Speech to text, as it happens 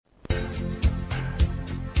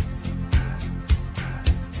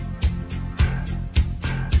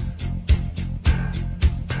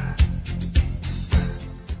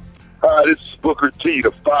Booker T,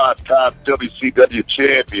 the 5-time WCW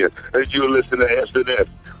champion, and you're listening to SNS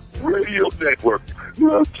Radio Network.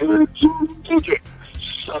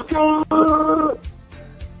 Sucker!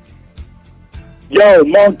 Yo,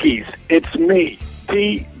 monkeys, it's me,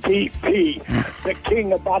 DDP, the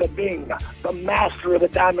king of bada bing, the master of the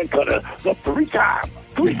diamond cutter, the three-time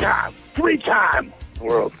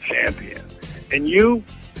world champion. And you,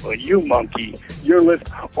 well, you monkey, you're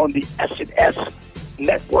listening on the SNS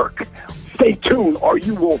Network. Stay tuned or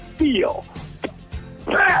you will feel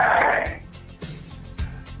bang!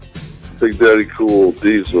 Big Daddy Cool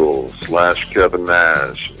Diesel / Kevin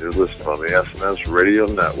Nash. You're listening on the SNS Radio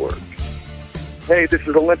Network. Hey, this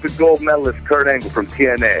is Olympic gold medalist Kurt Angle from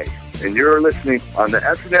TNA, and you're listening on the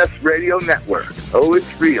SNS Radio Network. Oh,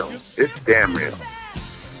 it's real. It's damn real.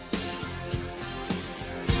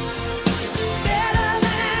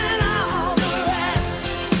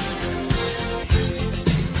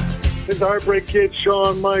 It's Heartbreak Kid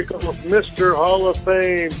Shawn Michaels, Mr. Hall of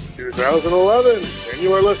Fame 2011, and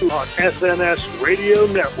you are listening on SNS Radio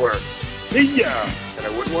Network. See ya, and I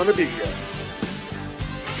wouldn't want to be ya.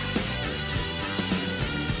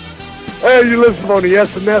 Hey, you listen on the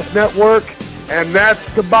SNS Network, and that's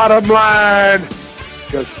the bottom line.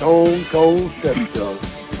 Because Stone Cold said so.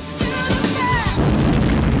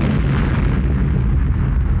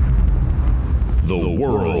 The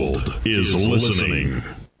world is listening.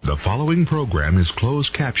 The following program is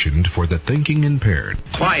closed captioned for the thinking impaired.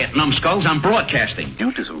 Quiet, numbskulls, I'm broadcasting.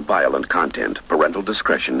 Due to some violent content, parental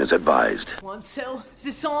discretion is advised. 1, 2, is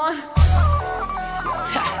this on?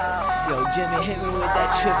 Yo, Jimmy, hit me with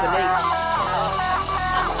that Triple H.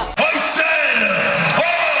 I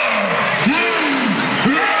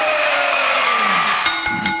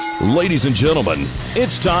said, ladies and gentlemen,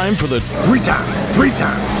 it's time for the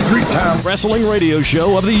three-time wrestling radio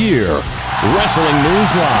show of the year. Wrestling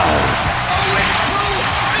News Live.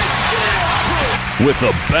 With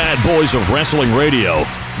the bad boys of wrestling radio,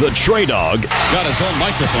 the Trey Dog. Got his own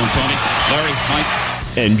microphone, Tony. Larry, Mike.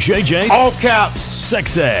 And JJ. All caps.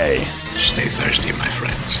 Sexay. Stay thirsty, my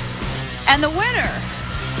friends. And the winner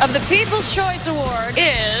of the People's Choice Award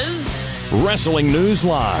is... Wrestling News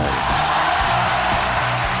Live.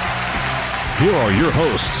 Here are your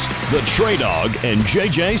hosts, the Trey Dog and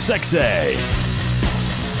JJ Sexay.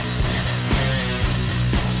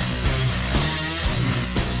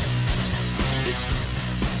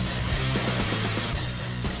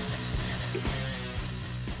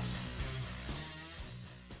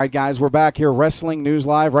 All right, guys, we're back here, Wrestling News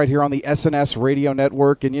Live, right here on the SNS Radio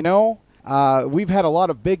Network. And, you know, we've had a lot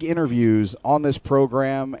of big interviews on this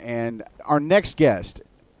program, and our next guest,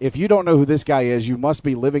 if you don't know who this guy is, you must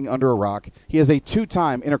be living under a rock. He is a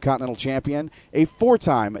 2-time Intercontinental Champion, a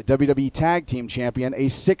 4-time WWE Tag Team Champion, a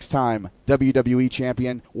 6-time WWE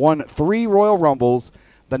Champion, won 3 Royal Rumbles,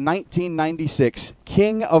 the 1996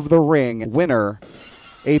 King of the Ring winner,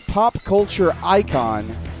 a pop culture icon,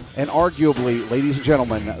 and arguably, ladies and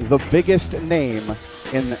gentlemen, the biggest name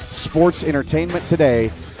in sports entertainment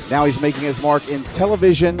today. Now he's making his mark in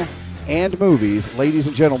television and movies. Ladies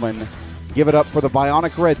and gentlemen, give it up for the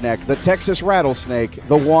Bionic Redneck, the Texas Rattlesnake,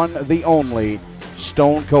 the one, the only,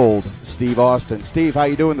 Stone Cold Steve Austin. Steve, how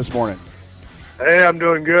you doing this morning? Hey, I'm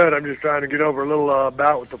doing good. I'm just trying to get over a little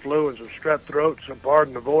bout with the flu and some strep throat, some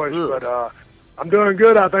pardon the voice. But I'm doing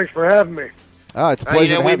good. Thanks for having me. It's a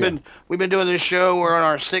pleasure to have you. We've been doing this show. We're on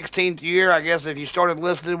our 16th year. I guess if you started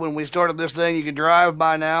listening when we started this thing, you could drive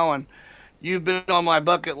by now. And you've been on my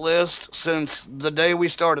bucket list since the day we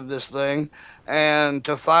started this thing. And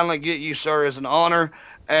to finally get you, sir, is an honor.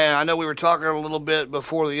 And I know we were talking a little bit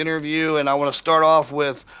before the interview, and I want to start off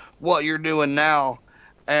with what you're doing now.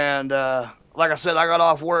 And like I said, I got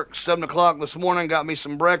off work 7 o'clock this morning, got me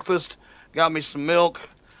some breakfast, got me some milk,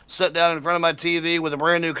 sat down in front of my TV with a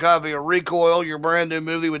brand new copy of Recoil, your brand new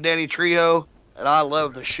movie with Danny Trejo, and I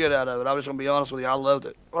loved the shit out of it. I'm just going to be honest with you. I loved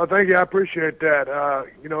it. Well, thank you. I appreciate that.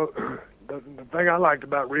 You know, the thing I liked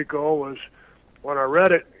about Recoil was when I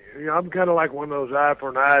read it, you know, I'm kind of like one of those eye for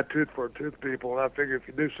an eye, tooth for a tooth people, and I figure if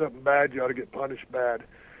you do something bad, you ought to get punished bad.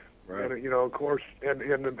 Right. And, you know, of course, in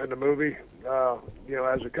the movie, you know,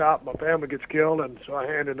 as a cop, my family gets killed, and so I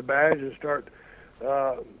hand in the badge and start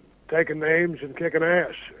taking names and kicking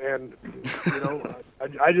ass. And, you know,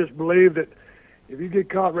 I just believe that if you get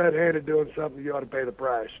caught red-handed doing something, you ought to pay the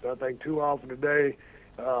price. And I think too often today,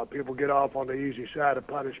 people get off on the easy side of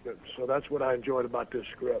punishment. So that's what I enjoyed about this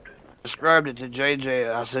script. Described it to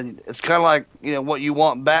JJ. I said, it's kind of like, you know, what you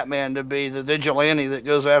want Batman to be, the vigilante that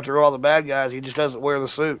goes after all the bad guys. He just doesn't wear the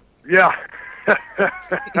suit. Yeah.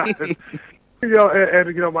 You know, and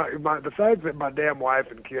you know, the fact that my damn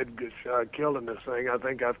wife and kid gets killed in this thing, I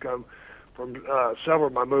think I've come from several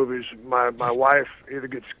of my movies. My wife either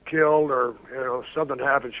gets killed or something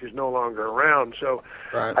happens. She's no longer around. So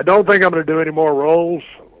I don't think I'm going to do any more roles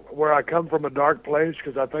where I come from a dark place,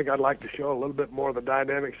 because I think I'd like to show a little bit more of the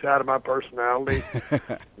dynamic side of my personality.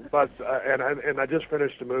 But and I just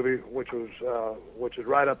finished a movie which is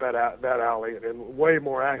right up that alley and way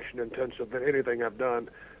more action intensive than anything I've done.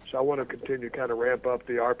 So I want to continue to kind of ramp up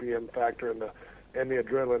the RPM factor and the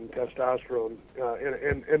adrenaline and testosterone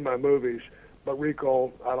in my movies. But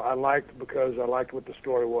Recall, I liked because I liked what the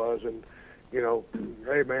story was, and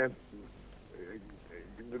hey man,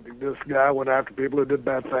 this guy went after people who did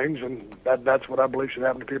bad things, and that's what I believe should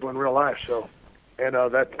happen to people in real life. So, and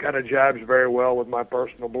that kind of jibes very well with my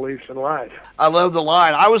personal beliefs in life. I love the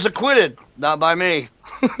line. I was acquitted, not by me.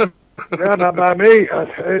 Yeah, not by me.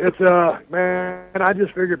 It's man, I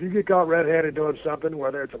just figure if you get caught red-handed doing something,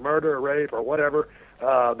 whether it's a murder or rape or whatever,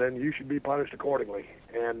 then you should be punished accordingly.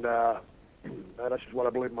 And that's just what I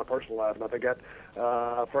believe in my personal life. And I think that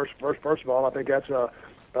first of all, I think that's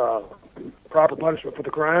proper punishment for the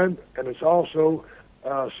crime, and it's also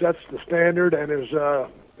sets the standard and is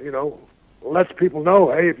lets people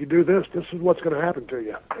know, hey, if you do this, this is what's going to happen to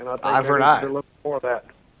you. And I think eye for an eye. A little more of that.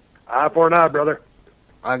 Eye for an eye, brother.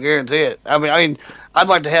 I guarantee it. I mean, I'd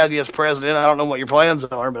like to have you as president. I don't know what your plans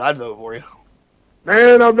are, but I'd vote for you.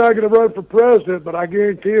 Man, I'm not going to run for president, but I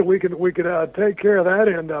guarantee you we could take care of that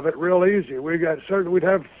end of it real easy. We'd have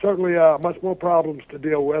certainly much more problems to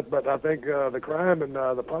deal with, but I think the crime and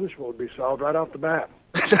the punishment would be solved right off the bat.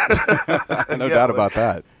 No doubt about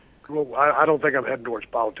that. Well, I don't think I'm heading towards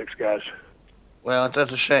politics, guys. Well,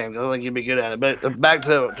 that's a shame. I don't think you'd be good at it. But back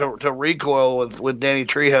to Recoil with Danny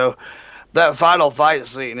Trejo. That final fight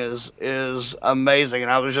scene is amazing,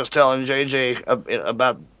 and I was just telling JJ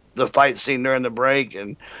about the fight scene during the break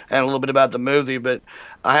and a little bit about the movie, but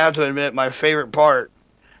I have to admit my favorite part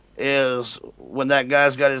is when that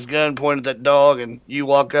guy's got his gun pointed at that dog and you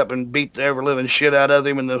walk up and beat the ever-living shit out of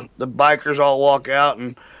him, and the bikers all walk out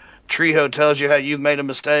and Trejo tells you how you've made a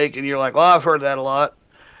mistake, and you're like, well, I've heard that a lot.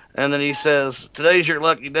 And then he says, today's your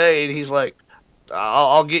lucky day, and he's like,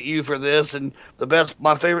 I'll get you for this. And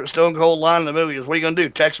my favorite Stone Cold line in the movie is, what are you going to do,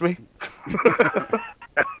 text me?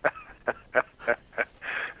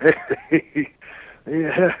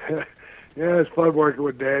 Yeah, it's fun working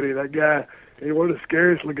with Danny. That guy, he's one of the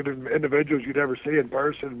scariest looking individuals you'd ever see in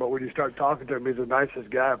person, but when you start talking to him, he's the nicest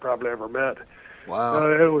guy I've probably ever met. Wow.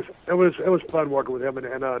 It was fun working with him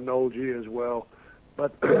and Noel G as well.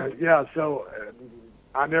 But yeah, so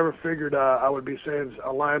I never figured I would be saying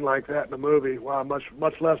a line like that in a movie. Well,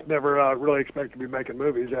 much less never really expect to be making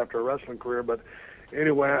movies after a wrestling career. But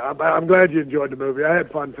anyway, I'm glad you enjoyed the movie. I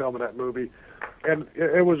had fun filming that movie, and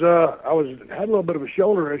it was I had a little bit of a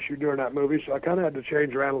shoulder issue during that movie, so I kind of had to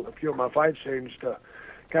change around a few of my fight scenes to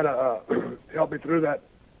kind of help me through that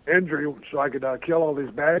injury, so I could kill all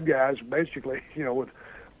these bad guys. Basically, with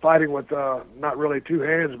fighting with not really two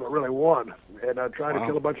hands, but really one. And trying to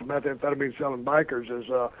kill a bunch of methamphetamine selling bikers is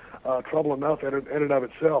trouble enough in and of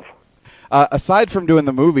itself. Aside from doing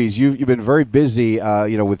the movies, you've been very busy,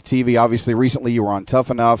 with TV. Obviously, recently you were on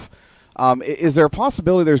Tough Enough. Is there a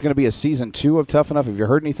possibility there's going to be a season 2 of Tough Enough? Have you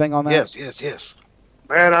heard anything on that? Yes.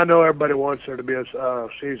 Man, I know everybody wants there to be a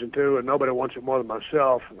season 2, and nobody wants it more than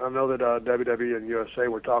myself. I know that WWE and USA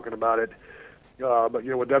were talking about it. But,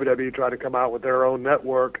 with WWE trying to come out with their own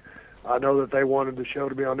network, I know that they wanted the show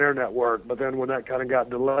to be on their network. But then when that kind of got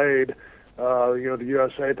delayed, the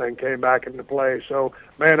USA thing came back into play. So,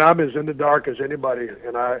 man, I'm as in the dark as anybody,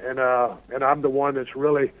 and I'm the one that's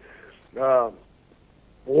really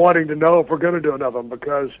wanting to know if we're going to do another one,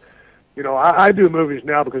 because, I do movies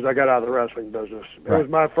now because I got out of the wrestling business. Right. It was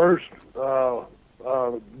my first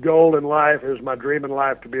goal in life. It was my dream in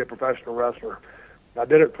life to be a professional wrestler. I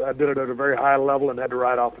did it at a very high level and had to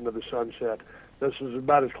ride off into the sunset. This is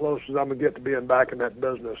about as close as I'm going to get to being back in that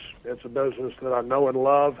business. It's a business that I know and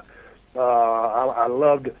love. I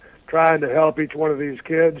loved trying to help each one of these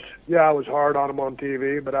kids. Yeah, I was hard on them on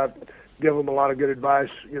TV, but I've given them a lot of good advice,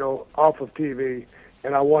 off of TV.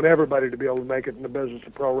 And I want everybody to be able to make it in the business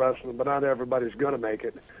of pro wrestling, but not everybody's going to make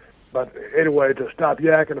it. But anyway, to stop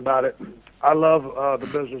yakking about it, I love the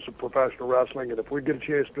business of professional wrestling, and if we get a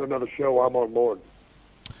chance to do another show, I'm on board.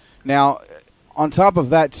 Now, on top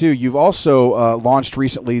of that, too, you've also launched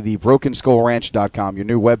recently the BrokenSkullRanch.com, your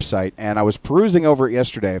new website, and I was perusing over it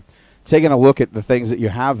yesterday, taking a look at the things that you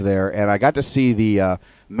have there, and I got to see the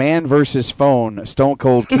Man versus Phone Stone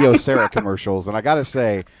Cold Kyocera commercials, and I got to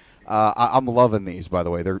say, I'm loving these, by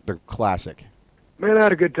the way. They're classic. Man, I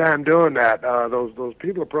had a good time doing that. Those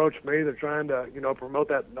people approached me. They're trying to, promote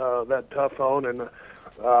that tough phone, and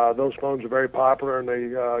Those phones are very popular, and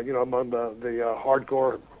they, among the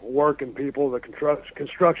hardcore working people, the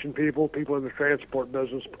construction people, people in the transport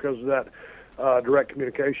business, because of that direct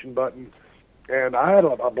communication button. And I had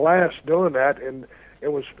a blast doing that, and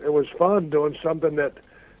it was fun doing something that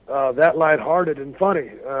lighthearted and funny,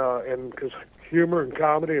 and because humor and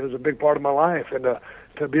comedy is a big part of my life, and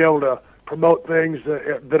to be able to promote things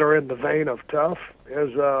that are in the vein of tough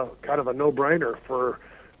is kind of a no-brainer for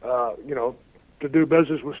to do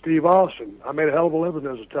business with Steve Austin. I made a hell of a living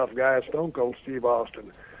as a tough guy, Stone Cold Steve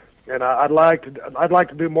Austin, and I'd like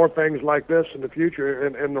to do more things like this in the future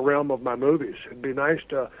in the realm of my movies. It'd be nice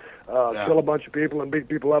to kill a bunch of people and beat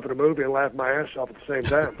people up in a movie and laugh my ass off at the same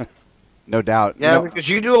time. No doubt. Yeah, because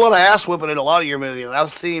you do a lot of ass whipping in a lot of your movies.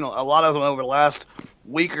 I've seen a lot of them over the last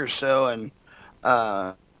week or so, and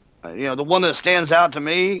the one that stands out to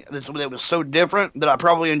me that was so different that I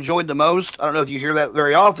probably enjoyed the most, I don't know if you hear that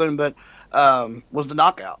very often, but was the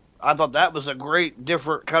Knockout. I thought that was a great,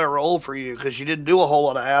 different kind of role for you, because you didn't do a whole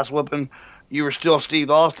lot of ass whipping. You were still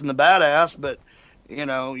Steve Austin, the badass, but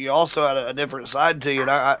you also had a different side to you.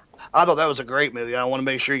 And I thought that was a great movie. I want to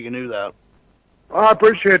make sure you knew that. Well, I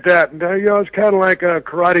appreciate that. And, it's kind of like a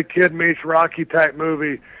Karate Kid meets Rocky type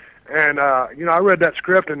movie. And, I read that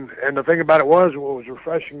script, and the thing about it was, what was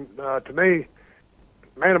refreshing to me,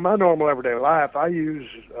 man, in my normal everyday life, I use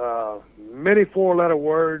many four-letter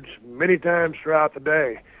words many times throughout the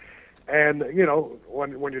day. And,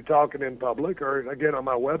 when you're talking in public or, again, on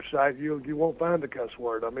my website, you won't find the cuss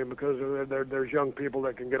word. I mean, because there's young people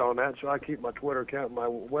that can get on that, so I keep my Twitter account and my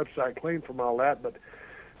website clean from all that. But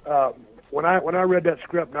when I read that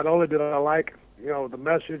script, not only did I like, the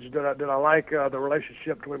message, did I like the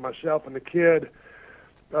relationship between myself and the kid,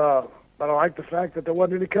 but I like the fact that there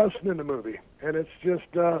wasn't any cussing in the movie. And it's just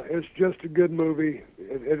a good movie.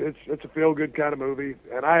 It's a feel-good kind of movie,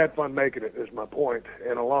 and I had fun making it, is my point,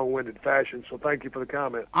 in a long-winded fashion, so thank you for the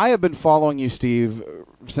comment. I have been following you, Steve,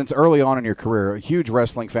 since early on in your career. A huge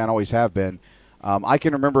wrestling fan, always have been. I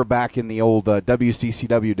can remember back in the old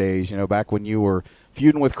WCCW days, back when you were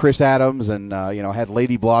feuding with Chris Adams and, had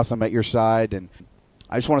Lady Blossom at your side. And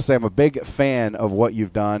I just want to say I'm a big fan of what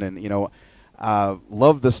you've done, and,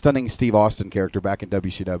 love the stunning Steve Austin character back in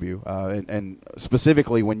WCW, and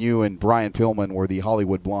specifically when you and Brian Pillman were the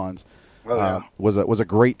Hollywood Blondes. Was a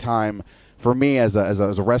great time for me as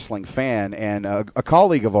a wrestling fan. And a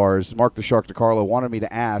colleague of ours, Mark the Shark DiCarlo, wanted me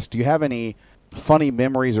to ask, do you have any funny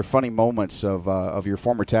memories or funny moments of your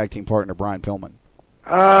former tag team partner Brian Pillman?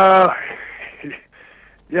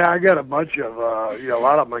 Yeah, I got a bunch of, a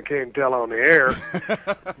lot of them I can't tell on the air.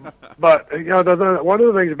 But, one of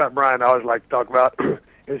the things about Brian I always like to talk about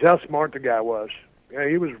is how smart the guy was.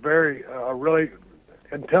 He was very, really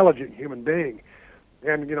intelligent human being.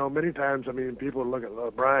 And, many times, people look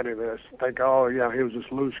at Brian and they think, oh, yeah, he was this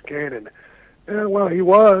loose cannon. Yeah, well, he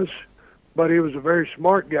was, but he was a very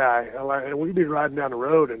smart guy. And we'd be riding down the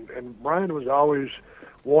road, and Brian was always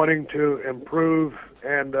wanting to improve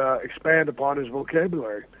and expand upon his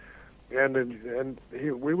vocabulary. And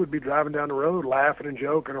we would be driving down the road laughing and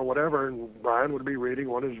joking or whatever, and Brian would be reading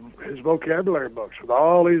one of his vocabulary books with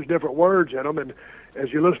all these different words in them. And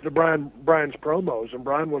as you listen to Brian's promos, and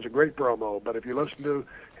Brian was a great promo, but if you listen to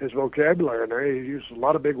his vocabulary in there, he uses a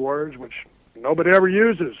lot of big words, which nobody ever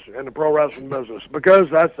uses in the pro wrestling business, because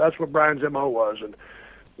that's what Brian's MO was. And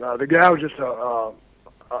the guy was just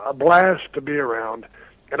a blast to be around.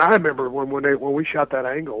 And I remember when we shot that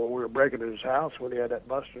angle when we were breaking into his house when he had that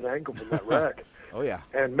busted ankle from that wreck. Oh yeah.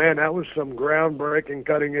 And man, that was some groundbreaking,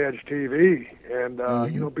 cutting edge TV.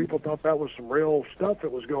 And people thought that was some real stuff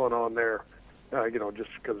that was going on there. Just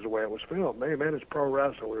because of the way it was filmed. Man, it's pro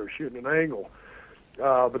wrestling. We were shooting an angle.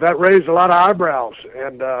 But that raised a lot of eyebrows,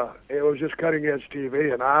 and it was just cutting edge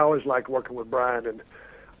TV. And I always liked working with Brian. And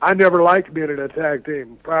I never liked being in a tag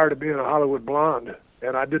team prior to being a Hollywood Blonde,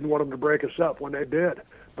 and I didn't want them to break us up when they did,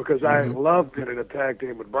 because I loved being in a tag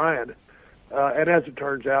team with Brian. And as it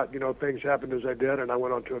turns out, things happened as they did, and I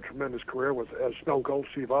went on to a tremendous career as Stone Cold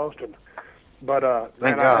Steve Austin. But,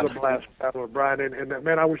 man, I had a blast with Brian. And,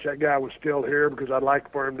 man, I wish that guy was still here, because I'd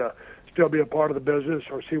like for him to still be a part of the business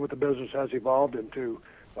or see what the business has evolved into,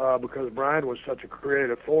 because Brian was such a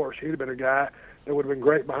creative force. He'd have been a guy that would have been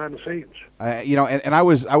great behind the scenes. And I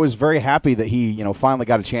was very happy that he, finally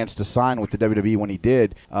got a chance to sign with the WWE when he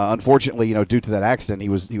did. Unfortunately, due to that accident, he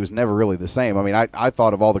was never really the same. I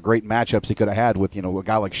thought of all the great matchups he could have had with, a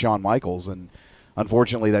guy like Shawn Michaels, and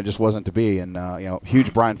unfortunately that just wasn't to be. And,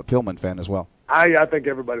 huge Brian Pillman fan as well. I think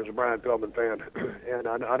everybody's a Brian Pillman fan, and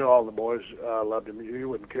I know all the boys loved him. You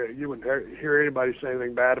wouldn't hear anybody say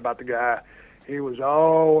anything bad about the guy. He was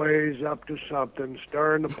always up to something,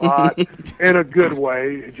 stirring the pot in a good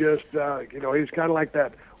way. Just, he's kind of like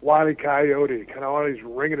that Wile E. Coyote, kind of always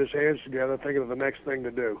wringing his hands together, thinking of the next thing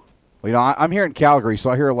to do. Well, I'm here in Calgary, so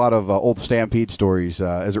I hear a lot of old Stampede stories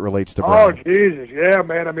as it relates to Oh, Brian. Jesus, yeah,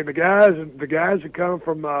 man. I mean, the guys that come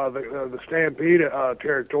from the Stampede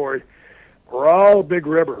territory were all big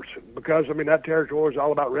ribbers because, I mean, that territory is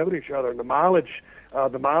all about ribbing each other, and the miles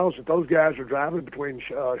that those guys are driving between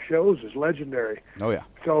shows is legendary. Oh, yeah.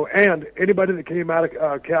 So, and anybody that came out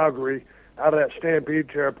of Calgary, out of that Stampede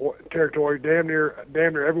territory, damn near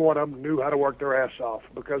every one of them knew how to work their ass off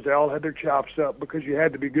because they all had their chops up because you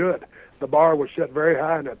had to be good. The bar was set very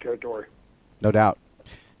high in that territory. No doubt.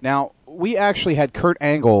 Now, we actually had Kurt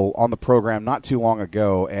Angle on the program not too long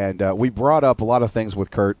ago, and we brought up a lot of things with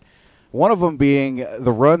Kurt. One of them being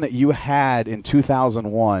the run that you had in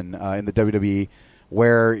 2001 in the WWE,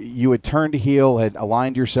 where you had turned heel, had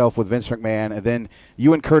aligned yourself with Vince McMahon, and then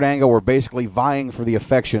you and Kurt Angle were basically vying for the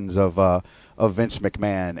affections of Vince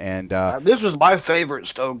McMahon. And this was my favorite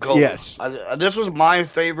Stone Cold. Yes. This was my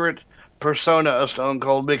favorite persona of Stone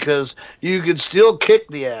Cold because you could still kick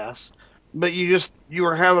the ass, but you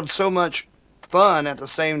were having so much fun at the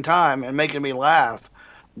same time and making me laugh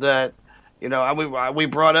that, we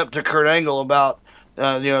brought up to Kurt Angle about,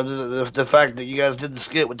 the fact that you guys did the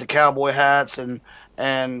skit with the cowboy hats and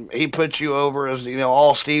he put you over as,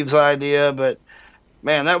 all Steve's idea. But,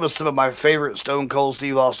 man, that was some of my favorite Stone Cold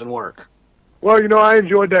Steve Austin work. Well, I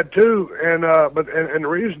enjoyed that too, and the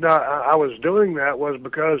reason I was doing that was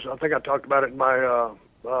because I think I talked about it in my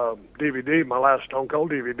DVD, my last Stone Cold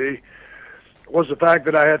DVD, was the fact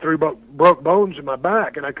that I had 3 broke bones in my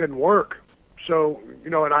back and I couldn't work. So,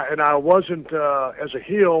 and I wasn't as a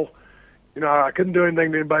heel, I couldn't do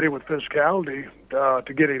anything to anybody with physicality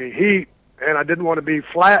to get any heat, and I didn't want to be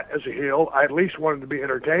flat as a heel. I at least wanted to be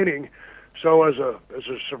entertaining. So as a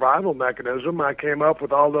survival mechanism, I came up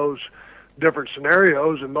with all those different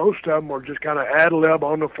scenarios, and most of them were just kind of ad-lib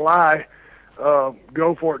on the fly,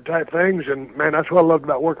 go for it type things. And man, that's what I loved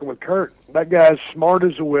about working with Kurt. That guy's smart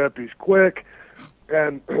as a whip. He's quick,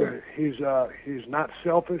 and he's not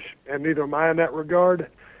selfish, and neither am I in that regard.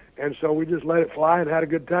 And so we just let it fly and had a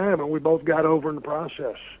good time, and we both got over in the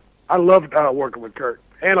process. I loved working with Kurt,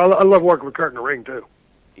 and I love working with Kurt in the ring too.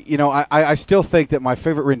 I still think that my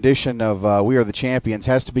favorite rendition of "We Are the Champions"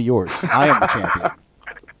 has to be yours. I am the champion.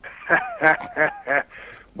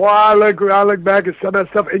 Boy, I look back at some of that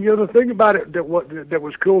stuff, and the thing about it that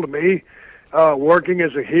was cool to me, working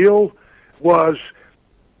as a heel, was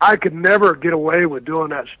I could never get away with doing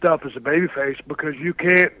that stuff as a babyface because you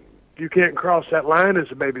can't cross that line as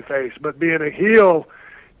a babyface. But being a heel,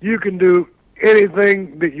 you can do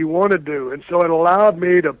anything that you want to do, and so it allowed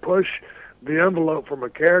me to push the envelope from a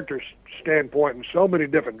character standpoint in so many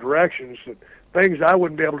different directions that things I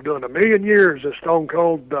wouldn't be able to do in a million years as Stone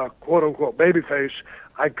Cold, quote-unquote, babyface,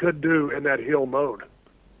 I could do in that heel mode.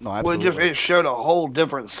 No, absolutely. Well, it showed a whole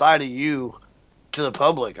different side of you to the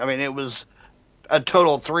public. I mean, it was a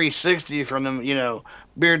total 360 from them,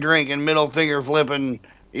 beer drinking, middle finger flipping,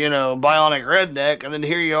 bionic redneck, and then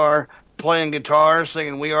here you are playing guitar,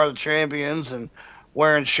 singing "We Are the Champions," and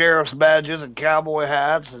wearing sheriff's badges and cowboy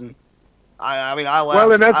hats, and I laughed.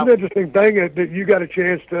 Well, and that's an interesting thing that you got a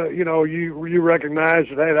chance to, you recognize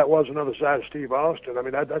that, hey, that was another side of Steve Austin. I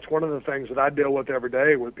mean, that's one of the things that I deal with every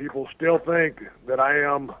day, where people still think that I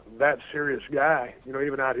am that serious guy,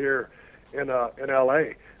 even out here in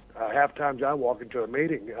L.A. Half times I walk into a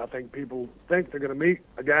meeting, I think people think they're going to meet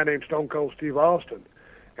a guy named Stone Cold Steve Austin.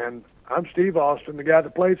 And I'm Steve Austin, the guy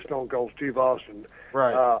that played Stone Cold Steve Austin.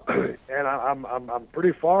 Right. And I'm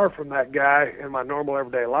pretty far from that guy in my normal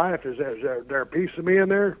everyday life. Is there a piece of me in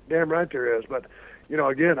there? Damn right there is. But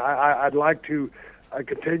again, I'd like to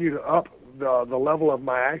continue to up the level of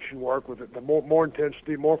my action work with it, the more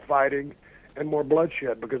intensity, more fighting, and more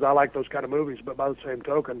bloodshed, because I like those kind of movies. But by the same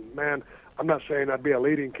token, man, I'm not saying I'd be a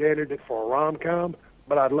leading candidate for a rom-com,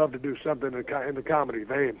 but I'd love to do something in the comedy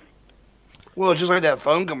vein. Well, it's just like that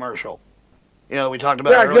phone commercial, we talked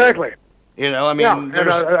about. Yeah, earlier. exactly. I mean, yeah, and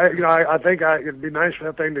I think it'd be nice for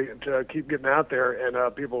that thing to keep getting out there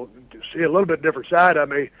and people to see a little bit different side of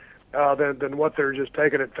me than what they're just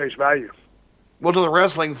taking at face value. Well, to the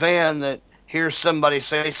wrestling fan that hears somebody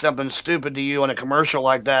say something stupid to you in a commercial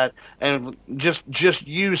like that, and just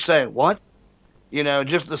you saying what,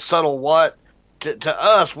 just the subtle what, to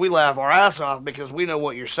us, we laugh our ass off because we know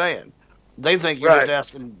what you're saying. They think you're just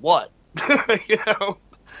asking what.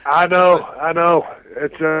 I know.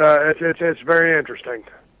 It's very interesting.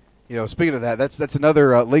 Speaking of that, that's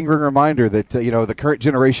another lingering reminder that the current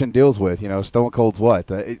generation deals with. Stone Cold's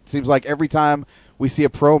what? It seems like every time we see a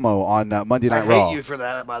promo on Monday Night Raw. I hate you for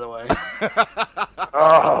that, by the way.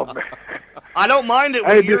 Oh, man. I don't mind it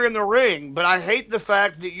when you're in the ring, but I hate the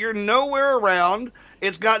fact that you're nowhere around.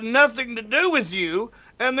 It's got nothing to do with you,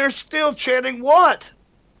 and they're still chanting what?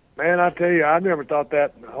 Man, I tell you, I never thought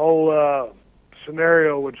that whole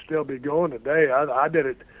scenario would still be going today. I did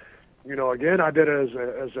it, again, I did it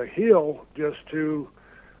as a heel just to,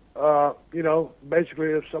 basically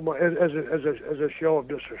if someone, as a show of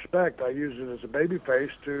disrespect, I use it as a baby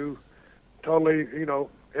face to totally,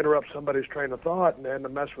 interrupt somebody's train of thought and to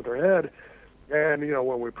mess with their head. And,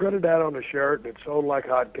 when we printed that on the shirt, it sold like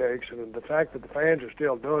hotcakes, and the fact that the fans are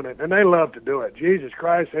still doing it, and they love to do it. Jesus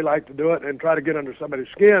Christ, they like to do it and try to get under somebody's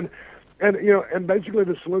skin. And, and basically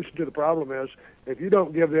the solution to the problem is if you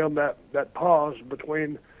don't give them that pause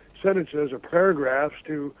between sentences or paragraphs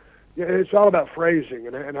it's all about phrasing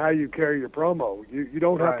and how you carry your promo. You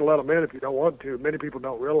don't have to let them in if you don't want to. Many people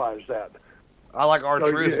don't realize that. I like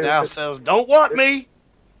R-Truth now says, don't want me.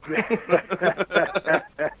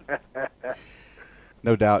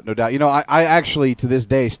 No doubt, no doubt. I actually, to this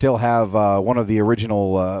day, still have one of the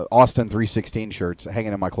original Austin 316 shirts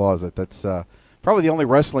hanging in my closet. That's probably the only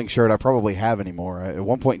wrestling shirt I probably have anymore. At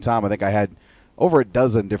one point in time, I think I had over a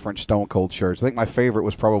dozen different Stone Cold shirts. I think my favorite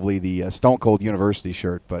was probably the Stone Cold University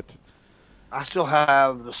shirt. But I still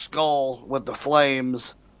have the skull with the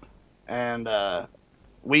flames, and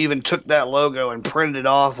we even took that logo and printed it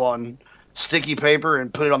off on sticky paper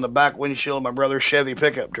and put it on the back windshield of my brother's Chevy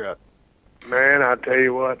pickup truck. Man, I tell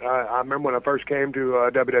you what, I remember when I first came to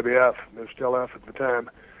WWF, it was still F at the time,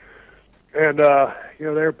 and, they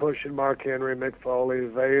were pushing Mark Henry, Mick Foley,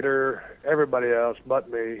 Vader, everybody else but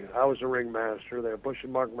me. I was the ringmaster. They were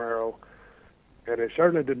pushing Mark Merrow, and they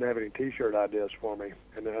certainly didn't have any T-shirt ideas for me.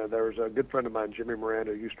 And there was a good friend of mine, Jimmy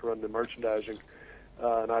Miranda, who used to run the merchandising,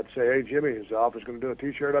 and I'd say, hey, Jimmy, is the office going to do a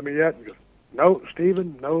T-shirt on me yet? And he goes, no,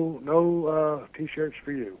 Steven, no T-shirts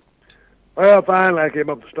for you. Well, finally, I came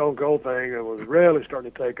up with the Stone Cold thing, and it was really starting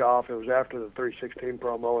to take off. It was after the 316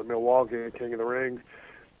 promo at Milwaukee, King of the Ring.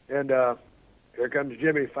 And here comes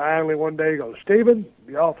Jimmy finally one day. He goes, Steven,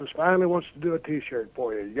 the office finally wants to do a T-shirt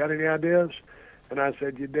for you. You got any ideas? And I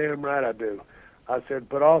said, you're damn right I do. I said,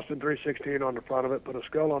 put Austin 316 on the front of it, put a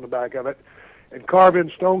skull on the back of it, and carve in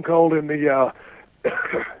Stone Cold in the,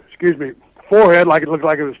 forehead like it looked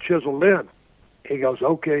like it was chiseled in. He goes,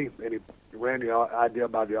 okay, and he ran the idea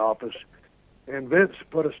by the office. And Vince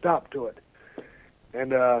put a stop to it.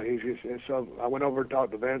 And so I went over and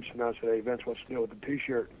talked to Vince, and I said, hey, Vince, what's the deal with the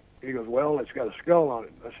T-shirt? He goes, well, it's got a skull on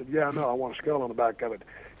it. I said, yeah, no, I want a skull on the back of it.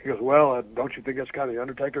 He goes, well, don't you think that's kind of the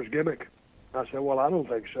Undertaker's gimmick? I said, well, I don't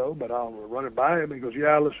think so, but I'll run it by him. He goes,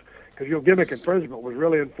 yeah, listen, because gimmick infringement was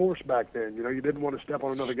really enforced back then. You didn't want to step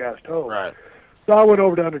on another guy's toe. Right. So I went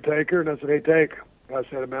over to Undertaker, and I said, hey, Take. I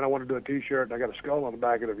said, man, I want to do a T-shirt, and I got a skull on the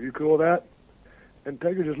back of it. Are you cool with that? And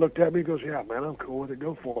Taker just looked at me and goes, yeah, man, I'm cool with it.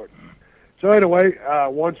 Go for it. So anyway,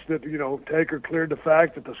 once that, Taker cleared the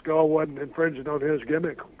fact that the skull wasn't infringing on his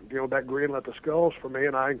gimmick, that greenlit the skulls for me,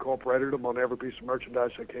 and I incorporated them on every piece of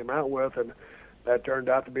merchandise I came out with, and that turned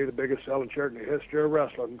out to be the biggest selling shirt in the history of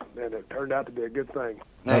wrestling, and it turned out to be a good thing.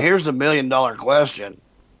 Now, here's the million-dollar question.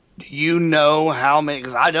 Do you know how many,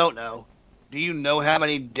 because I don't know, do you know how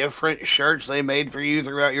many different shirts they made for you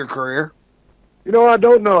throughout your career? I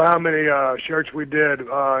don't know how many shirts we did.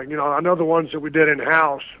 I know the ones that we did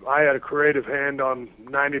in-house, I had a creative hand on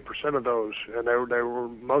 90% of those, and they were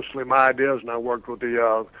mostly my ideas, and I worked with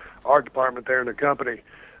the art department there in the company.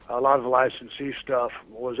 A lot of the licensee stuff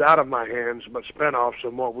was out of my hands, but spin-offs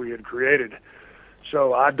from what we had created.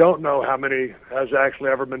 So I don't know how many has actually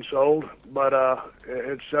ever been sold, but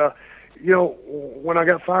it's, when I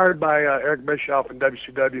got fired by Eric Bischoff in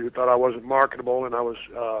WCW, who thought I wasn't marketable and I was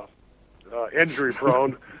injury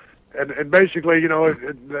prone, and basically,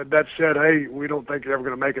 that said, hey, we don't think you're ever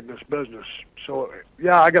going to make it in this business. So,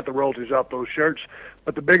 yeah, I got the royalties off those shirts,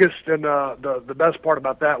 but the biggest and the best part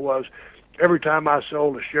about that was every time I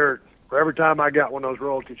sold a shirt, or every time I got one of those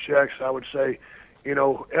royalty checks, I would say,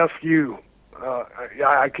 F you.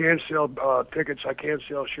 I can't sell tickets, I can't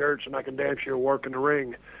sell shirts, and I can damn sure work in the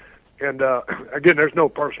ring. And, again, there's no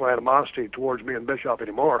personal animosity towards me and Bischoff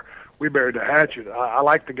anymore. We buried the hatchet. I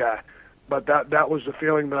like the guy. But that was the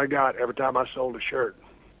feeling that I got every time I sold a shirt.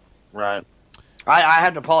 Right. I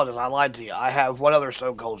had to apologize. I lied to you. I have one other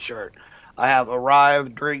Stone Cold shirt. I have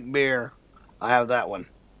Arrive, Drink Beer. I have that one.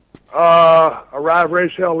 Arrive,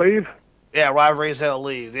 Raise Hell, Leave? Yeah, Arrive, Raise Hell,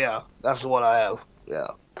 Leave. Yeah, that's the one I have. Yeah.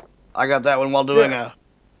 I got that one while doing a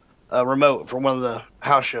remote for one of the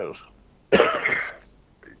house shows.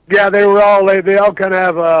 Yeah, they all kind of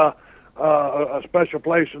have a special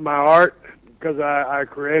place in my heart. because I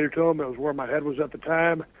created to them. It was where my head was at the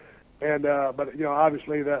time. And but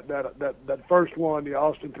obviously that first one, the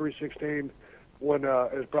Austin 316 one,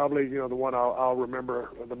 is probably the one I'll remember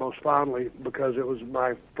the most fondly because it was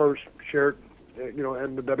my first shirt, in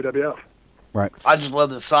the WWF. Right. I just love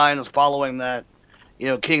the signs following that,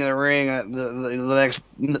 King of the Ring, the next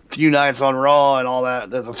few nights on Raw and all that.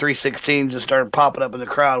 The 316s just started popping up in the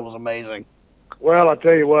crowd. It was amazing. Well, I'll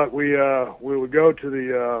tell you what, we would go to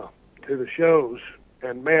the shows.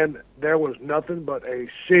 And, man, there was nothing but a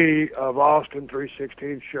sea of Austin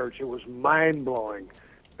 316 shirts. It was mind-blowing.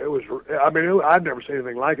 It was, I'd never seen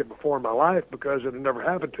anything like it before in my life because it had never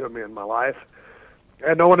happened to me in my life.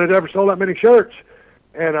 And no one had ever sold that many shirts.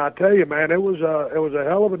 And I tell you, man, it was a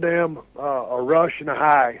hell of a damn a rush and a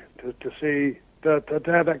high to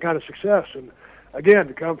have that kind of success. And, again,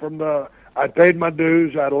 to come from I'd paid my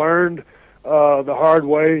dues, I'd learned the hard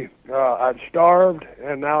way, I'd starved,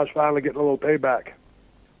 and now I was finally getting a little payback.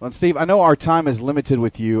 Well, and Steve, I know our time is limited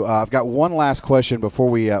with you. I've got one last question before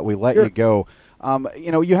we let you go.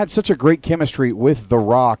 You had such a great chemistry with The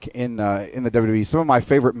Rock in the WWE. Some of my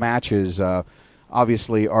favorite matches,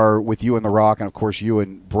 obviously, are with you and The Rock, and of course you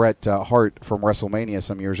and Bret Hart from WrestleMania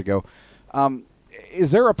some years ago. Is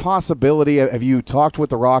there a possibility? Have you talked with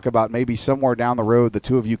The Rock about maybe somewhere down the road the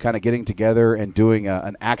two of you kind of getting together and doing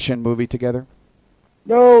an action movie together?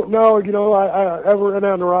 No, I ever and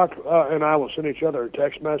The Rock and I will send each other a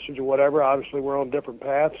text message or whatever. Obviously, we're on different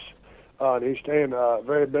paths, and he's staying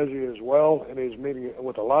very busy as well, and he's meeting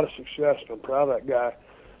with a lot of success, and I'm proud of that guy.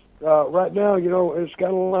 Right now, it's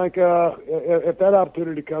kind of like if that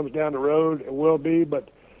opportunity comes down the road, it will be, but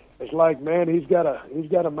it's like, man, he's got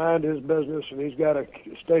to mind his business, and he's got to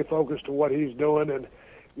stay focused to what he's doing, and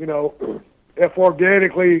if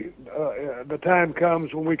organically the time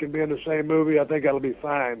comes when we can be in the same movie, I think that'll be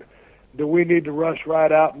fine. Do we need to rush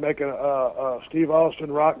right out and make a Steve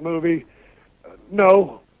Austin Rock movie?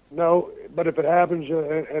 No. But if it happens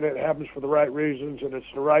and it happens for the right reasons and it's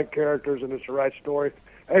the right characters and it's the right story,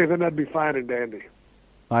 hey, then that'd be fine and dandy.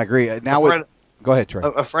 I agree. Go ahead, Trey.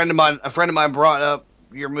 A friend of mine brought up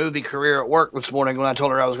your movie career at work this morning when I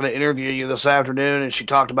told her I was going to interview you this afternoon, and she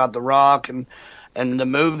talked about The Rock and the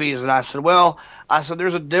movies, and I said,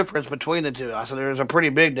 there's a difference between the two. I said, there's a pretty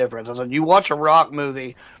big difference. I said, you watch a Rock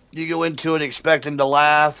movie, you go into it expecting to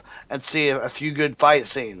laugh and see a few good fight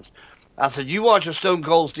scenes. I said, you watch a Stone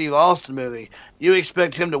Cold Steve Austin movie, you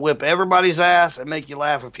expect him to whip everybody's ass and make you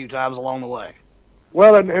laugh a few times along the way.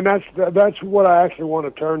 Well, and that's what I actually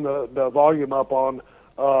want to turn the volume up on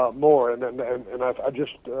more, and I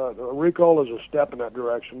just Recall is a step in that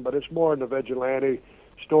direction, but it's more in the vigilante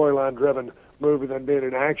storyline driven movie than being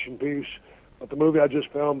an action piece. But the movie I just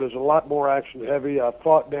filmed is a lot more action heavy. I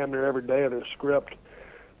fought damn near every day of this script,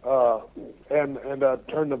 and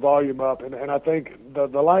turned the volume up. And I think the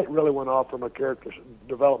light really went off from a character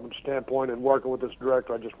development standpoint and working with this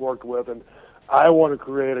director I just worked with. And I want to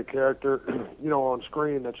create a character, on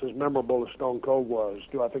screen that's as memorable as Stone Cold was.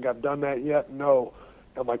 Do I think I've done that yet? No.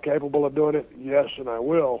 Am I capable of doing it? Yes, and I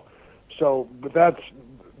will. So, but that's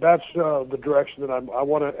the direction that I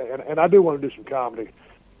want to, and I do want to do some comedy.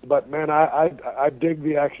 But man, I dig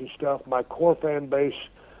the action stuff. My core fan base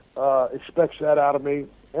expects that out of me,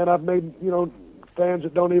 and I've made fans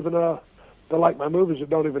that don't even that like my movies that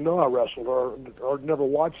don't even know I wrestled or never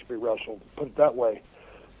watched me wrestle. Put it that way.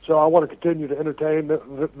 So I want to continue to entertain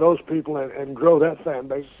those people and grow that fan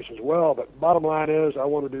base as well. But bottom line is, I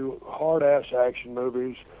want to do hard-ass action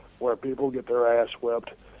movies where people get their ass whipped.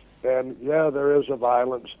 And, yeah, there is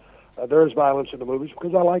violence in the movies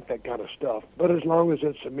because I like that kind of stuff. But as long as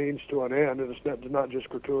it's a means to an end and it's not just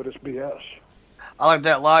gratuitous BS. I like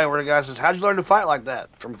that line where the guy says, how'd you learn to fight like that?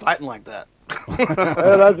 From fighting like that.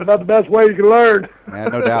 That's about the best way you can learn. Yeah,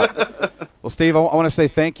 no doubt. Well, Steve, I want to say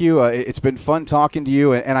thank you. It's been fun talking to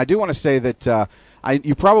you, and I do want to say that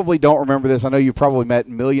you probably don't remember this. I know you probably met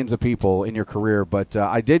millions of people in your career, but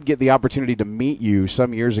I did get the opportunity to meet you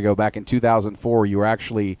some years ago, back in 2004. You were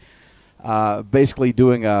actually basically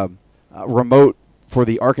doing a remote for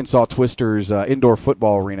the Arkansas Twisters indoor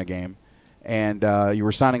football arena game, and you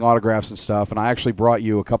were signing autographs and stuff, and I actually brought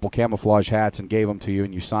you a couple camouflage hats and gave them to you,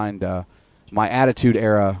 and you signed my Attitude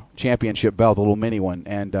Era championship belt, the little mini one,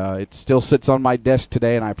 and it still sits on my desk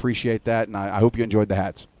today, and I appreciate that, and I hope you enjoyed the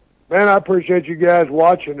hats. Man, I appreciate you guys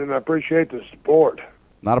watching, and I appreciate the support.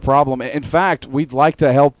 Not a problem. In fact, we'd like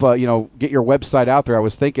to help get your website out there. I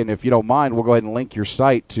was thinking, if you don't mind, we'll go ahead and link your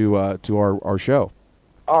site to our show.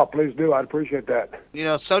 Oh, please do. I'd appreciate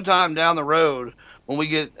that. Sometime down the road, when we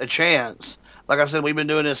get a chance, like I said, we've been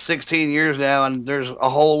doing this 16 years now, and there's a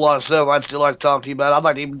whole lot of stuff I'd still like to talk to you about. I'd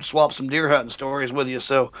like to even swap some deer hunting stories with you,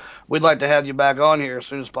 so we'd like to have you back on here as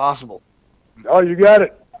soon as possible. Oh, you got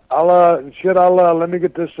it. I'll let me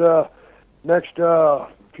get this next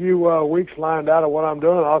few weeks lined out of what I'm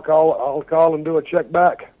doing. I'll call and do a check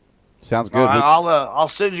back. Sounds good. I'll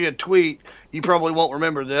send you a tweet. You probably won't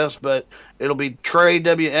remember this, but it'll be Trey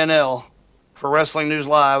WNL for Wrestling News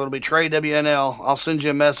Live. It'll be Trey WNL. I'll send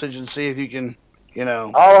you a message and see if you can,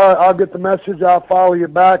 I'll get the message. I'll follow you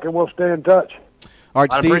back, and we'll stay in touch. All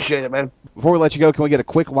right, I Steve. appreciate it, man. Before we let you go, can we get a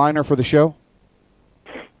quick liner for the show?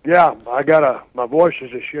 Yeah, my voice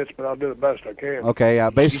is a shits, but I'll do the best I can. Okay,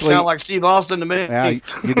 basically... You sound like Steve Austin to me. Yeah,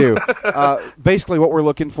 you do. Basically, what we're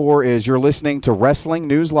looking for is you're listening to Wrestling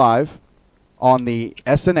News Live on the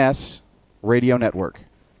SNS Radio Network.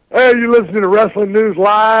 Hey, you're listening to Wrestling News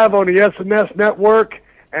Live on the SNS Network,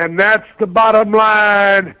 and that's the bottom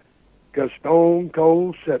line, because Stone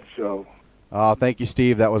Cold said so. Oh, thank you,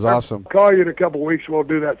 Steve. That was awesome. I'll call you in a couple weeks, and we'll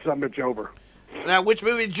do that something that's over. Now, which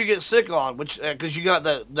movie did you get sick on? Because you got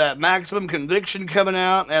that Maximum Conviction coming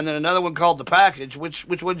out, and then another one called The Package. Which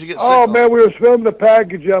one did you get sick on? Oh, man, we were filming The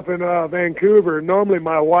Package up in Vancouver. Normally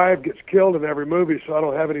my wife gets killed in every movie, so I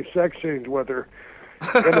don't have any sex scenes with her.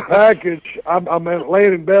 In The Package, I'm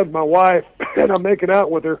laying in bed with my wife, and I'm making out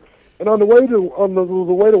with her. And on the way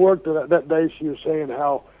to work that day, she was saying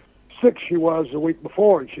how sick she was the week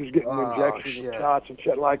before, and she was getting injections and shots and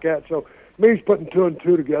shit like that. So me's putting two and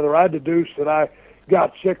two together. I deduced that I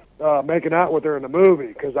got sick making out with her in the movie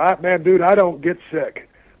because I don't get sick.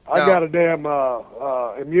 I got a damn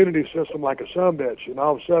immunity system like a sumbitch, and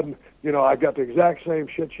all of a sudden, I got the exact same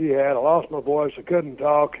shit she had. I lost my voice. I couldn't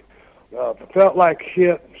talk. Felt like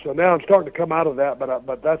shit. So now I'm starting to come out of that,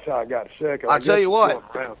 but that's how I got sick. I'll tell you what.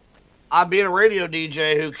 I'm being a radio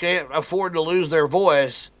DJ who can't afford to lose their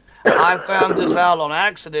voice. I found this out on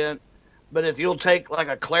accident, but if you'll take like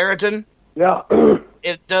a Claritin, yeah,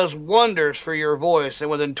 it does wonders for your voice,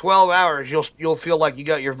 and within 12 hours you'll feel like you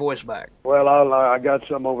got your voice back. Well, I got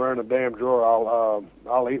some over in a damn drawer.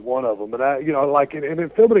 I'll eat one of them, and like in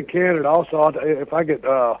filming in Canada, also if I get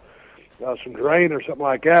some drain or something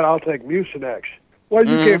like that, I'll take Mucinex. Well,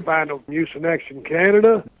 you can't find no Mucinex in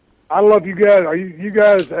Canada. I don't know if you guys you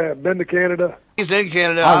guys have been to Canada. He's in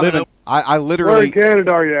Canada. I literally. Where in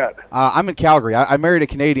Canada are you at? I'm in Calgary. I married a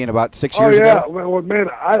Canadian about 6 years ago. Oh, yeah. Well, man,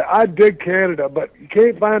 I dig Canada, but you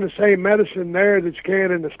can't find the same medicine there that you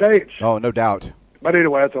can in the States. Oh, no doubt. But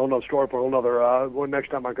anyway, that's a whole nother story for a whole nother one next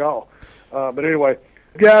time I call. But anyway,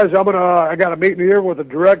 guys, I got a meeting here with the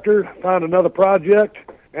director, find another project,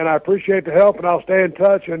 and I appreciate the help, and I'll stay in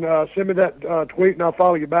touch, and send me that tweet, and I'll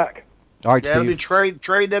follow you back. All right, Steve. Steve. That'll be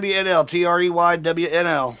Trey WNL,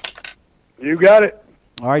 TREYWNL. You got it.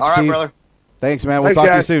 All right, Steve. All right, brother. Thanks, man. We'll talk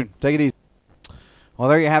to you soon. Take it easy. Well,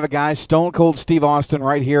 there you have it, guys. Stone Cold Steve Austin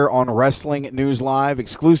right here on Wrestling News Live,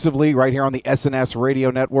 exclusively right here on the SNS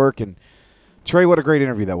Radio Network. And, Trey, what a great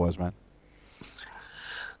interview that was, man.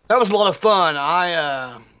 That was a lot of fun.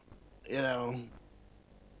 I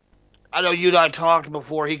know you and I talked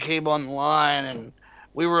before he came on the line, and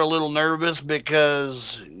we were a little nervous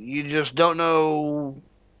because you just don't know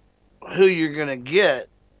who you're going to get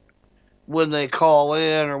when they call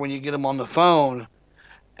in or when you get them on the phone.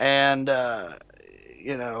 And,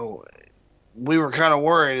 we were kind of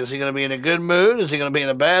worried. Is he going to be in a good mood? Is he going to be in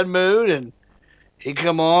a bad mood? And he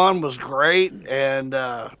come on, was great. And,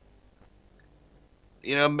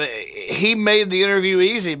 he made the interview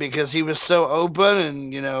easy because he was so open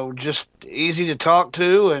and, just easy to talk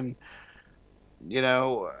to. And,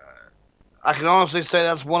 I can honestly say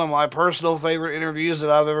that's one of my personal favorite interviews that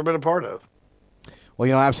I've ever been a part of.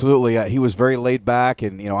 Well, absolutely. He was very laid back,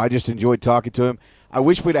 and, I just enjoyed talking to him. I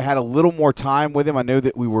wish we'd have had a little more time with him. I know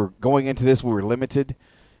that we were going into this, we were limited.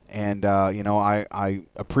 And, I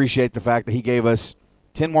appreciate the fact that he gave us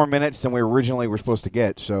 10 more minutes than we originally were supposed to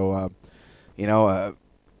get. So,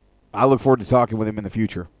 I look forward to talking with him in the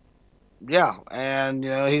future. Yeah, and,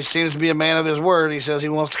 he seems to be a man of his word. He says he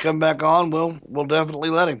wants to come back on. We'll definitely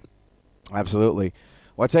let him. Absolutely.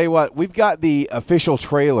 Well, I'll tell you what, we've got the official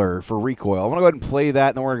trailer for Recoil. I want to go ahead and play that,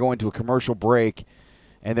 and then we're going to go into a commercial break.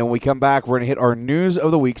 And then when we come back, we're going to hit our News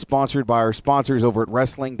of the Week, sponsored by our sponsors over at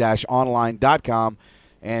wrestling-online.com.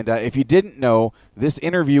 And if you didn't know, this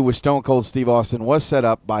interview with Stone Cold Steve Austin was set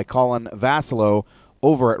up by Colin Vassalo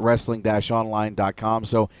over at wrestling-online.com.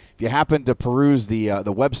 So if you happen to peruse the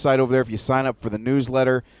website over there, if you sign up for the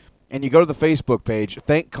newsletter, and you go to the Facebook page,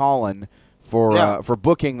 thank Colin for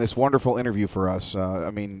booking this wonderful interview for us.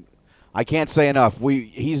 I can't say enough.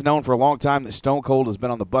 He's known for a long time that Stone Cold has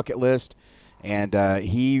been on the bucket list, and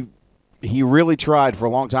he he really tried for a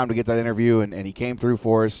long time to get that interview, and he came through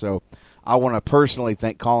for us. So I want to personally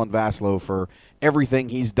thank Colin Vassallo for everything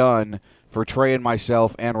he's done for Trey and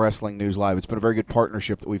myself and Wrestling News Live. It's been a very good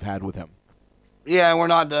partnership that we've had with him. Yeah, and we're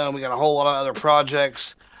not done. We got a whole lot of other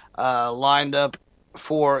projects lined up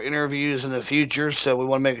for interviews in the future, so we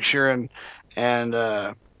want to make sure and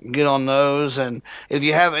get on those. And if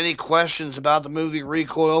you have any questions about the movie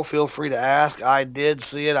Recoil, feel free to ask. I did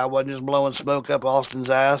see it. I wasn't just blowing smoke up Austin's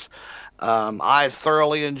ass. I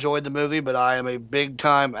thoroughly enjoyed the movie, but I am a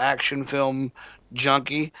big-time action film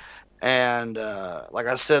junkie. And like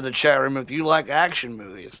I said in the chat room, if you like action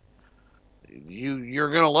movies, you're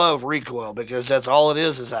going to love Recoil, because that's all it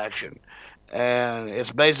is action. And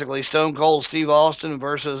it's basically Stone Cold Steve Austin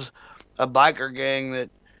versus a biker gang that,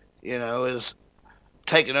 is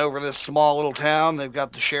taking over this small little town. They've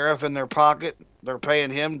got the sheriff in their pocket. They're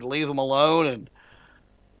paying him to leave them alone. And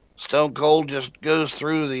Stone Cold just goes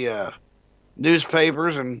through the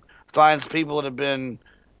newspapers and finds people that have been,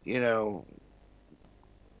 in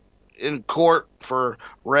court for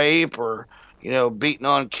rape or, beating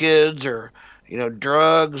on kids or,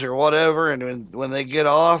 drugs or whatever. And when they get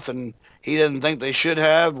off and he doesn't think they should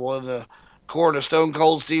have, well, the court of Stone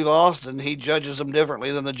Cold Steve Austin, he judges them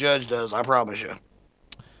differently than the judge does, I promise you.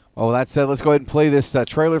 Well, that said, let's go ahead and play this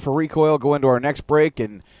trailer for Recoil, go into our next break,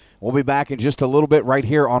 and we'll be back in just a little bit right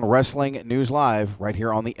here on Wrestling News Live, right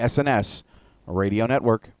here on the SNS Radio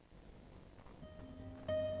Network.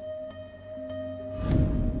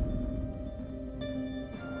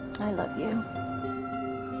 I love you.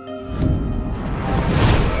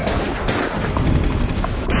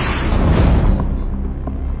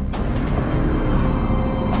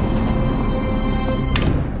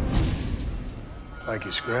 Like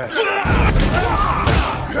you scratched.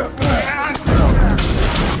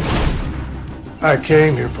 I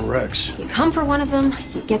came here for Rex. You come for one of them,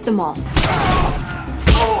 you get them all.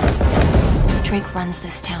 Drake runs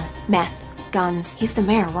this town. Meth, guns. He's the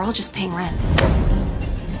mayor. We're all just paying rent.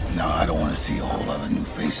 No, I don't want to see a whole lot of new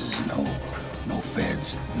faces. No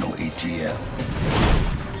feds, no ATF.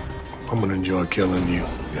 I'm gonna enjoy killing you.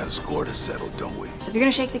 We got a score to settle, don't we? So if you're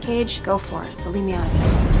gonna shake the cage, go for it. But leave me out of it.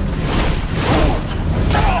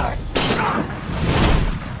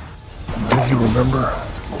 Do you remember?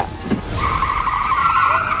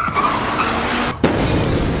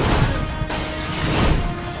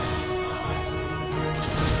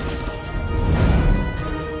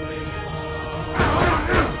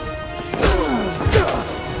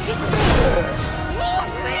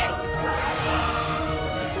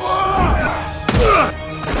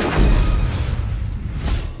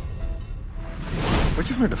 Where'd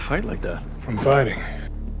you learn to fight like that? From fighting.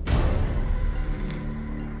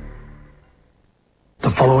 The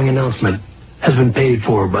following announcement has been paid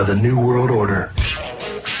for by the New World Order.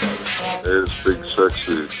 It's Big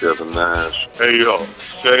Sexy Kevin Nash. Hey, yo,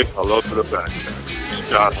 say hello to the back.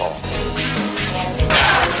 Scott Hall.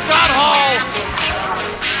 Scott Hall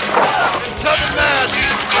and Kevin Nash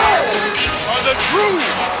are the true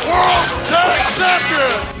World Tag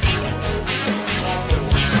Champions.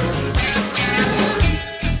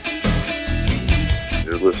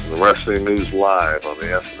 You're listening to Wrestling News Live on the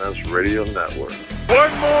SNS Radio Network.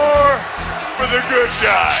 One more for the good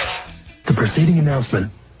guy. The preceding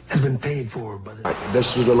announcement has been paid for by the...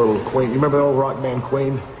 This is a little Queen. You remember the old rock band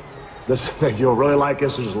Queen? This, you'll really like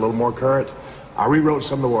this. This is a little more current. I rewrote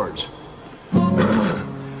some of the words.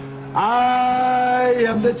 I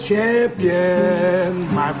am the champion,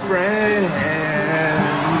 my friend,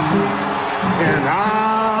 and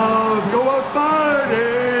I'll go a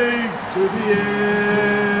fighting to the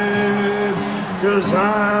end, 'cause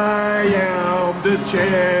I am the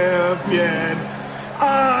champion.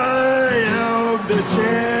 I am the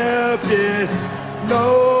champion.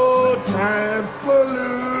 No time for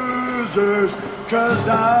losers, 'cause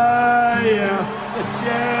I am the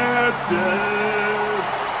champion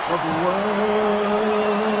of the world.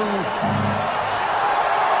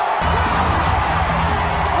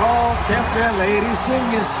 Oh, Captain Lady,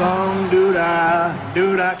 sing your song, do-da,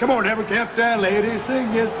 do-da. Come on, every Captain Lady,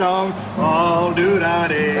 sing your song. Oh,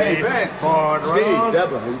 do-da-dee. Hey, Vince, Steve,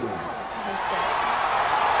 Deborah, how you doing?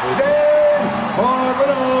 Day, hard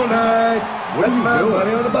all night. What are you doing?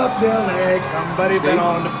 Money on the bobtail leg. Somebody Steve? been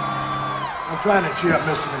on the... I'm trying to cheer up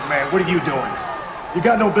Mr. McMahon. What are you doing? You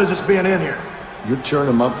got no business being in here. You're cheering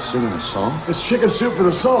him up singing a song? It's chicken soup for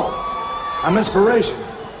the soul. I'm inspiration.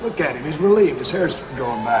 Look at him. He's relieved. His hair's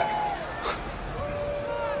growing back.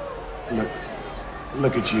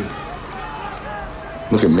 Look at you.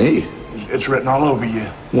 Look at me? It's written all over you.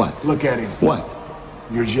 What? Look at him. What?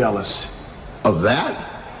 You're jealous. Of that?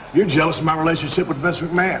 You're jealous of my relationship with Vince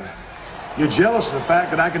McMahon. You're jealous of the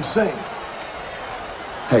fact that I can sing.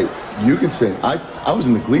 Hey, you can sing. I was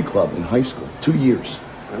in the Glee Club in high school, 2 years.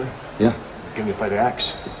 Really? Yeah. Can you play the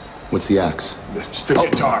axe? What's the axe? It's the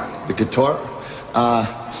guitar. The guitar?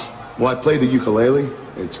 Well, I play the ukulele.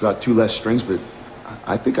 It's got 2 less strings, but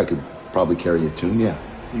I think I could probably carry a tune, yeah.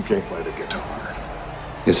 You can't play the guitar.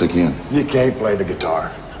 Yes, I can. You can't play the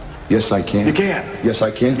guitar. Yes, I can. You can. Yes, I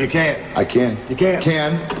can. You can't. I can. You can't.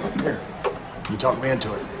 Can. Here. You talked me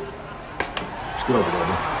into it. Scoot over,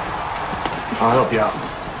 baby. I'll help you out.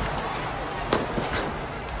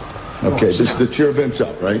 Okay, this is to cheer Vince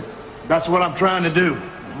up, right? That's what I'm trying to do.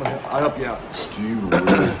 I'll help you out. Do you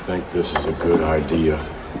really think this is a good idea?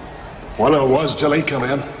 Well, it was till he come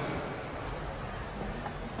in.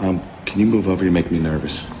 Can you move over? You make me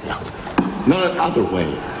nervous. Yeah. No, other way.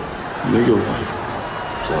 You're your wife.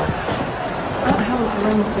 Sorry. I don't have a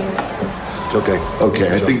room up there. It's okay.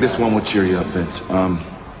 Okay, I think this one will cheer you up, Vince. Okay.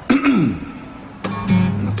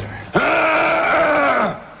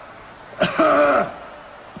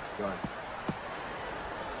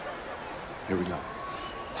 Here we go.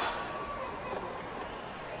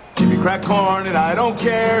 Jimmy crack corn and I don't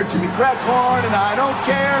care. Jimmy crack corn and I don't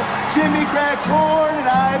care. Jimmy crack corn and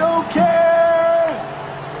I don't care.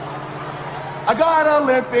 I got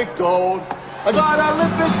Olympic gold. I got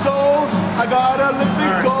Olympic gold. I got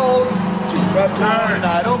Olympic gold. Jimmy crack corn and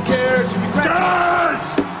I don't care. Jimmy crack corn.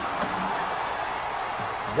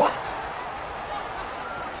 What?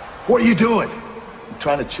 What are you doing? I'm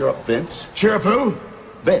trying to cheer up Vince. Cheer up who?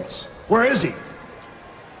 Vince. Where is he?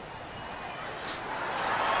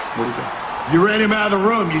 Where'd he go? You ran him out of the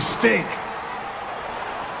room. You stink.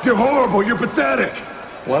 You're horrible. You're pathetic.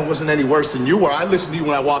 Well, I wasn't any worse than you were. I listened to you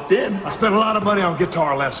when I walked in. I spent a lot of money on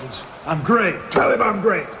guitar lessons. I'm great. Tell him I'm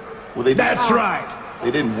great. Well, they That's right.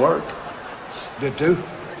 They didn't work. Did too?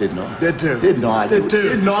 Did not. Did too. Did not. Did too.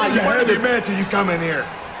 Did not. You heard your man till you come in here.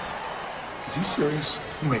 Is he serious?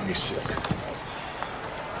 You make me sick.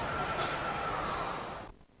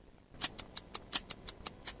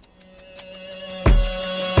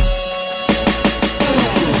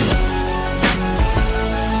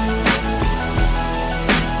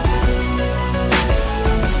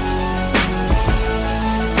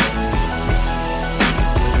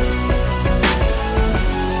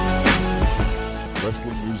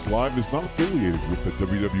 Live is not affiliated with the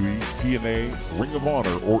WWE, TNA, Ring of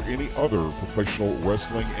Honor, or any other professional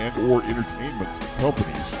wrestling and or entertainment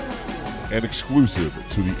companies, and exclusive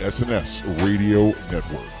to the SNS Radio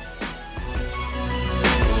Network.